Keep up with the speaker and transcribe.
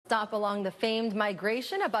Stop along the famed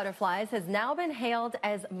migration of butterflies has now been hailed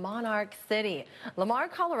as Monarch City. Lamar,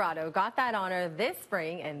 Colorado got that honor this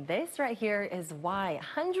spring, and this right here is why.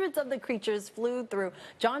 Hundreds of the creatures flew through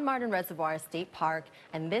John Martin Reservoir State Park,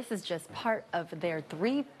 and this is just part of their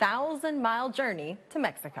 3,000-mile journey to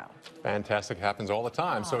Mexico. Fantastic. Happens all the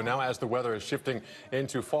time. So now as the weather is shifting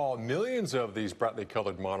into fall, millions of these brightly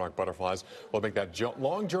colored monarch butterflies will make that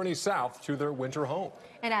long journey south to their winter home.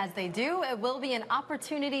 And as they do, it will be an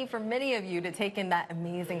opportunity for many of you to take in that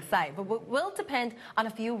amazing sight, but it will depend on a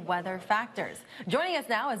few weather factors. Joining us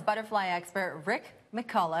now is butterfly expert Rick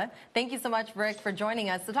Mikula. Thank you so much, Rick, for joining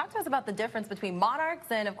us. So talk to us about the difference between monarchs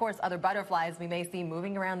and, of course, other butterflies we may see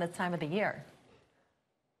moving around this time of the year.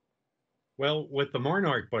 Well, with the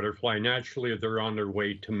monarch butterfly, naturally, they're on their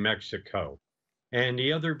way to Mexico. And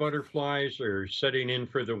the other butterflies are setting in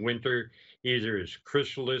for the winter, either as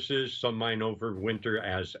chrysalises, some might overwinter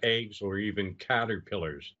as eggs, or even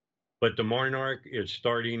caterpillars. But the monarch is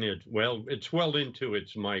starting it's well into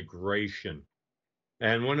its migration.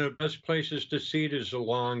 And one of the best places to see it is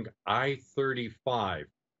along I-35,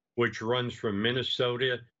 which runs from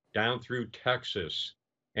Minnesota down through Texas.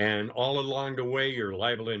 And all along the way, you're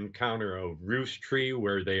liable to encounter a roost tree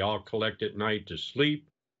where they all collect at night to sleep,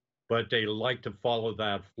 but they like to follow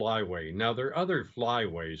that flyway. Now, there are other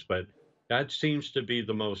flyways, but that seems to be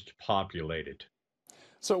the most populated.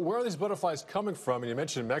 So where are these butterflies coming from? And you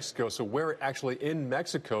mentioned Mexico, so where actually in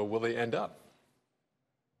Mexico will they end up?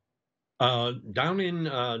 Down in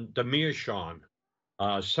the Michoacan,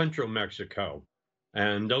 central Mexico.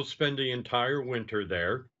 And they'll spend the entire winter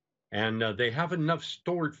there. And they have enough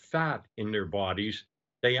stored fat in their bodies,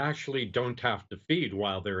 they actually don't have to feed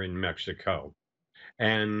while they're in Mexico.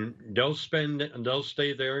 And they'll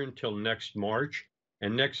stay there until next March.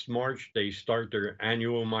 And next March, they start their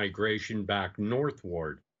annual migration back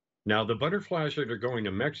northward. Now, the butterflies that are going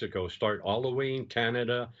to Mexico start all the way in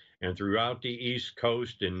Canada and throughout the East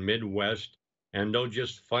Coast and Midwest, and they'll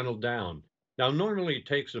just funnel down. Now, normally it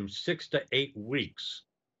takes them 6 to 8 weeks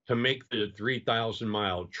to make the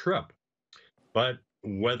 3,000-mile trip, but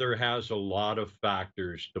weather has a lot of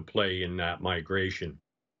factors to play in that migration.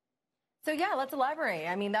 So yeah, let's elaborate.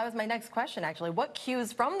 I mean, that was my next question, actually. What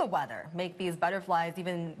cues from the weather make these butterflies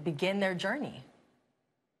even begin their journey?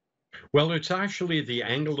 Well, it's actually the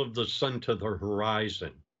angle of the sun to the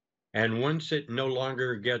horizon. And once it no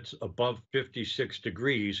longer gets above 56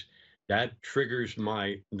 degrees, that triggers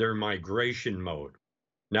their migration mode.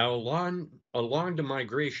 Now, along the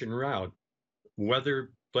migration route,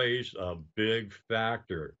 weather plays a big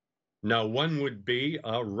factor. Now, one would be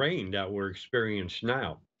rain that we're experiencing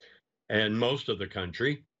now and most of the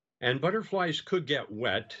country, and butterflies could get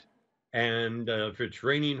wet, and if it's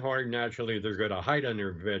raining hard, naturally they're going to hide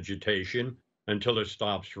under vegetation until it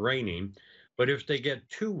stops raining. But if they get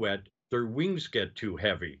too wet, their wings get too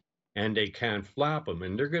heavy, and they can't flap them,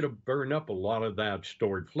 and they're going to burn up a lot of that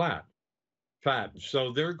stored fat.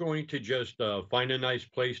 So they're going to just find a nice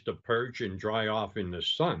place to perch and dry off in the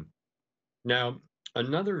sun. Now,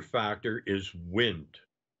 another factor is wind.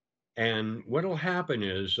 And what will happen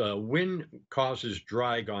is wind causes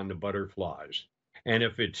drag on the butterflies. And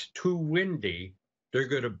if it's too windy, they're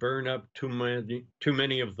going to burn up too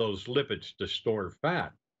many of those lipids to store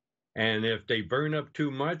fat. And if they burn up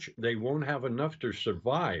too much, they won't have enough to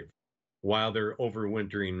survive while they're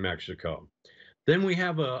overwintering in Mexico. Then we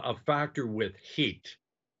have a factor with heat.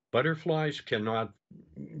 Butterflies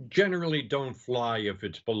generally don't fly if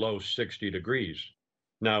it's below 60 degrees.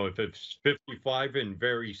 Now, if it's 55 and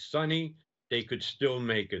very sunny, they could still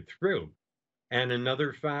make it through. And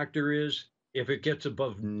another factor is if it gets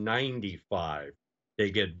above 95,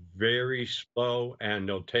 they get very slow and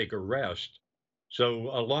they'll take a rest.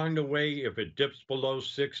 So along the way, if it dips below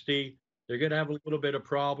 60, they're going to have a little bit of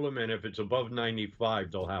problem. And if it's above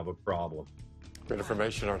 95, they'll have a problem. Great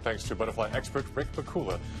information. Our thanks to butterfly expert Rick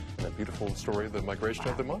Mikula and a beautiful story of the migration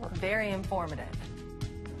of the monarch. Very informative.